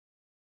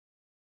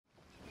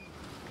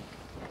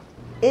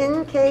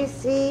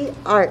NKC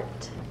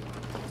Art.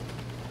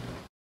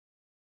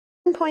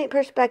 Point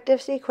perspective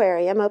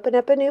Seaquarium. Open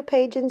up a new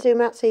page and zoom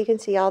out so you can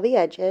see all the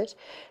edges.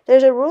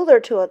 There's a ruler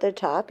tool at the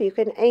top. You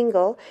can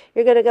angle.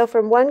 You're going to go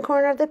from one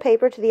corner of the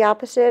paper to the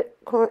opposite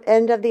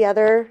end of the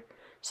other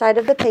side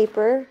of the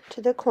paper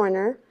to the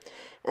corner.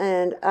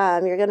 And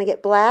you're going to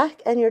get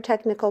black and your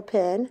technical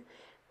pen.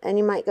 And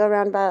you might go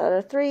around about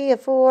a 3, a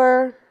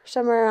 4,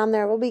 somewhere around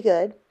there will be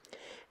good.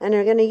 And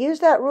you're going to use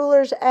that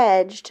ruler's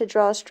edge to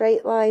draw a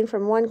straight line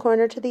from one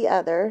corner to the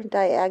other,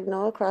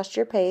 diagonal across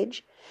your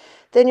page.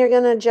 Then you're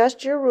going to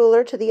adjust your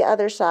ruler to the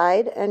other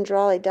side and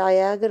draw a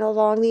diagonal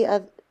along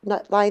the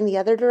line the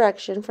other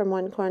direction from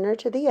one corner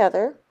to the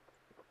other.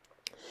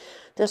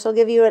 This will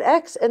give you an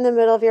X in the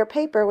middle of your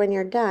paper when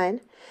you're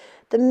done.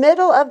 The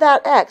middle of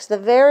that X, the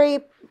very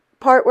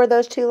part where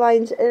those two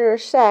lines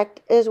intersect,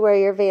 is where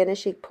your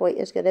vanishing point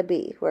is going to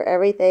be, where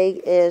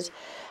everything is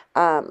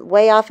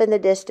way off in the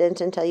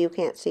distance until you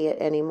can't see it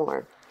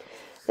anymore.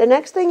 The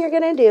next thing you're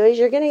going to do is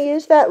you're going to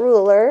use that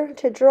ruler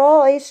to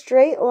draw a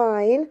straight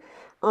line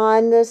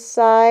on the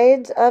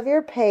sides of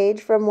your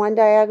page from one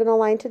diagonal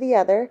line to the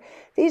other.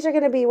 These are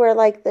going to be where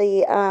like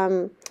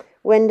the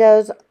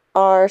windows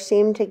are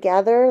seamed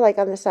together, like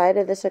on the side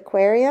of this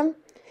aquarium.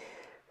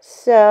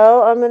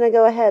 So I'm going to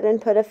go ahead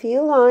and put a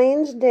few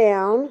lines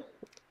down.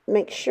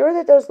 Make sure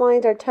that those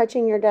lines are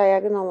touching your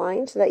diagonal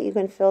line so that you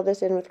can fill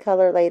this in with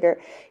color later.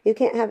 You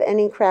can't have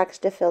any cracks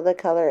to fill the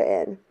color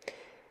in.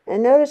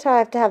 And notice how I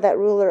have to have that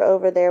ruler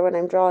over there when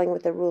I'm drawing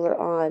with the ruler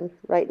on,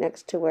 right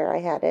next to where I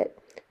had it,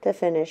 to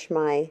finish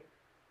my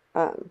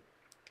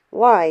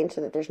line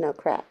so that there's no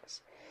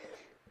cracks.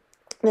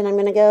 Then I'm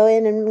going to go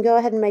in and go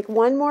ahead and make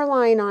one more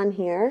line on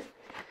here.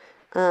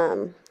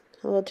 A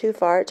little too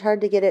far. It's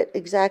hard to get it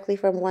exactly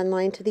from one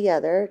line to the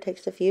other. It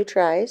takes a few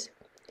tries.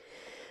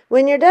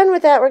 When you're done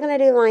with that, we're going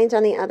to do lines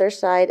on the other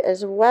side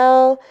as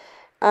well.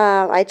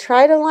 I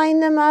try to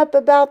line them up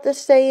about the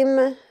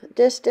same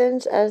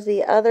distance as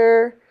the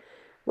other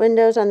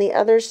windows on the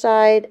other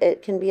side.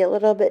 It can be a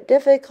little bit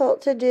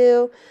difficult to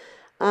do.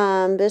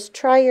 Just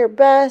try your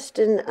best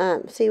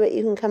and see what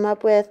you can come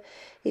up with.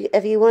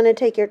 If you want to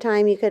take your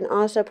time, you can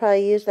also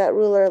probably use that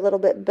ruler a little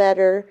bit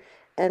better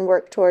and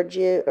work towards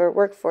you or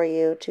work for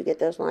you to get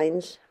those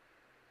lines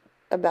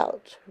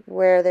about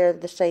where they're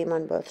the same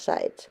on both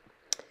sides.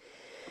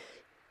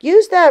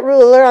 Use that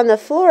ruler on the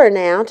floor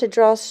now to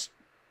draw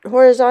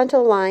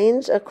horizontal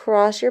lines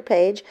across your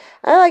page.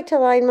 I like to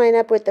line mine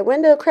up with the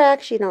window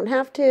cracks. You don't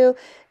have to.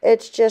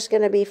 It's just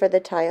going to be for the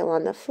tile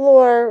on the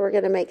floor. We're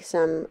going to make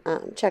some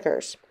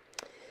checkers.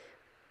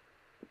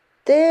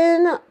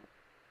 Then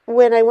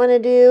when I want to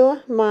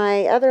do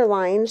my other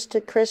lines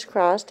to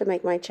crisscross to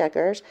make my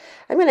checkers,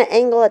 I'm going to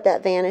angle at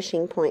that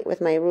vanishing point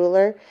with my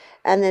ruler,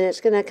 and then it's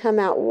going to come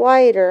out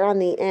wider on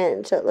the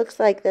end. So it looks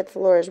like the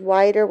floor is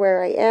wider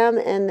where I am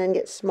and then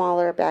gets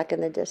smaller back in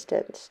the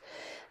distance.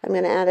 I'm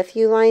going to add a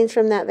few lines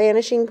from that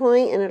vanishing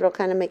point, and it'll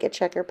kind of make a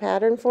checker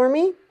pattern for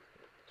me.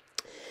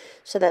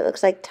 So that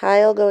looks like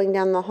tile going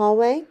down the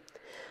hallway.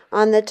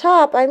 On the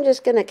top, I'm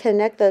just going to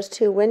connect those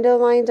two window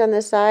lines on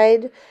the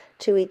side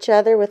to each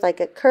other with like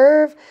a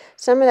curve.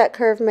 Some of that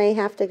curve may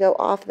have to go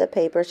off the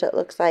paper so it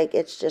looks like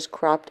it's just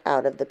cropped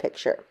out of the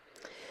picture.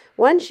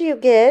 Once you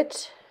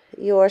get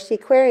your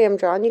seaquarium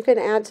drawn, you can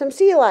add some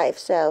sea life.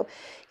 So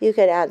you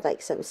could add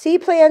like some sea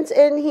plants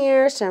in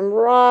here, some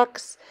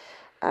rocks.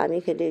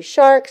 You can do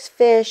sharks,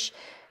 fish.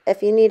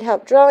 If you need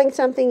help drawing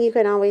something, you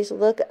can always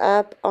look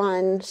up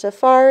on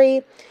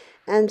Safari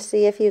and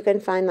see if you can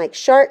find like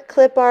shark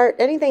clip art.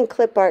 Anything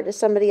clip art that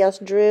somebody else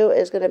drew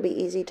is going to be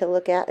easy to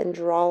look at and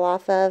draw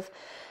off of.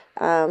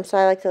 So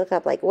I like to look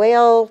up like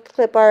whale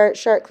clip art,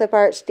 shark clip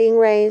art,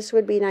 stingrays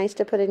would be nice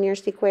to put in your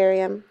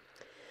seaquarium.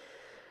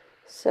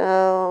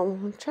 So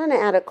I'm trying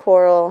to add a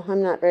coral.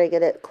 I'm not very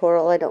good at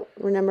coral. I don't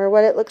remember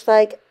what it looks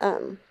like.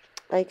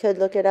 I could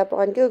look it up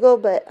on Google,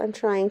 but I'm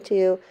trying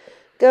to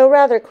go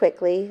rather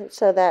quickly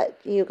so that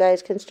you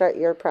guys can start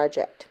your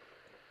project.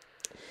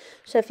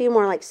 So a few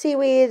more like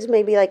seaweeds,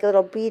 maybe like a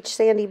little beach,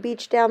 sandy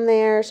beach down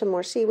there, some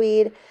more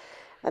seaweed.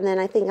 And then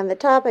I think on the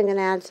top I'm going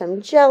to add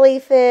some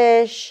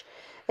jellyfish.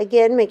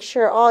 Again, make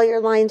sure all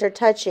your lines are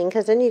touching,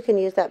 because then you can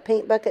use that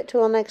paint bucket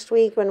tool next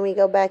week when we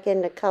go back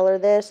in to color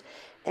this,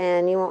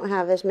 and you won't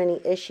have as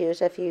many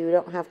issues if you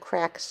don't have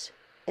cracks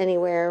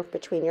anywhere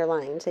between your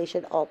lines. They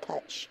should all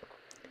touch.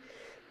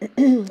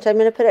 So I'm going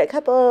to put a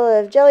couple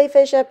of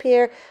jellyfish up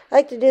here. I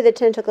like to do the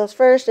tentacles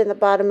first and the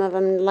bottom of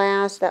them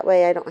last. That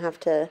way I don't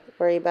have to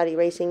worry about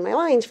erasing my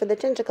lines for the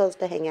tentacles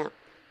to hang out.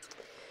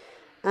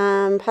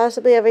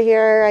 Possibly over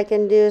here I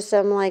can do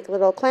some like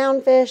little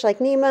clownfish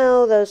like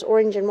Nemo, those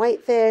orange and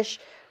white fish,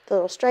 the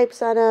little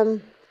stripes on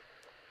them.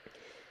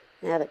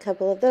 Add a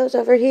couple of those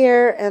over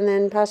here, and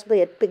then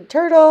possibly a big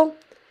turtle.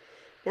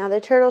 Now the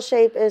turtle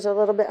shape is a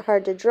little bit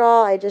hard to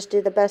draw. I just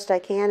do the best I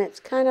can. It's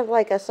kind of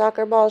like a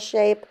soccer ball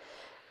shape.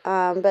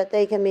 But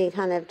they can be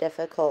kind of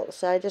difficult,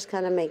 so I just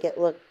kind of make it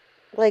look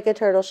like a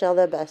turtle shell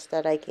the best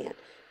that I can,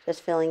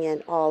 just filling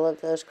in all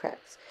of those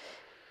cracks.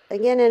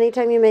 again,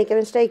 anytime you make a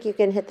mistake, you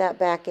can hit that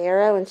back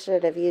arrow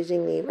instead of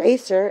using the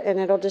eraser, and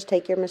it'll just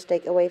take your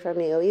mistake away from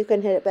you. You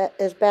can hit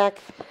it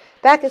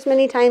back as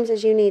many times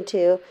as you need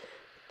to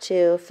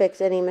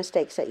fix any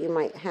mistakes that you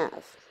might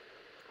have.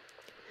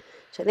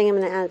 So I think I'm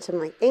going to add some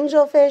like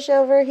angelfish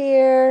over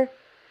here,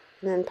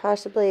 and then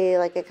possibly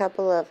like a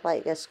couple of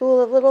like a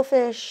school of little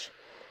fish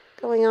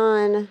going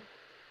on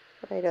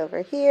right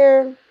over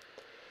here.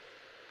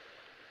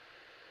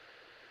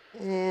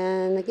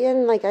 And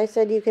again, like I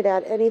said, you could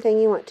add anything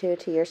you want to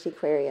your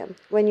Seaquarium.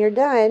 When you're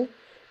done,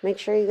 make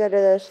sure you go to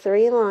those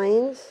 3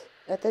 lines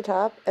at the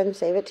top and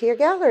save it to your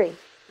gallery.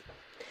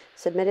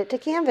 Submit it to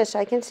Canvas so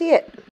I can see it.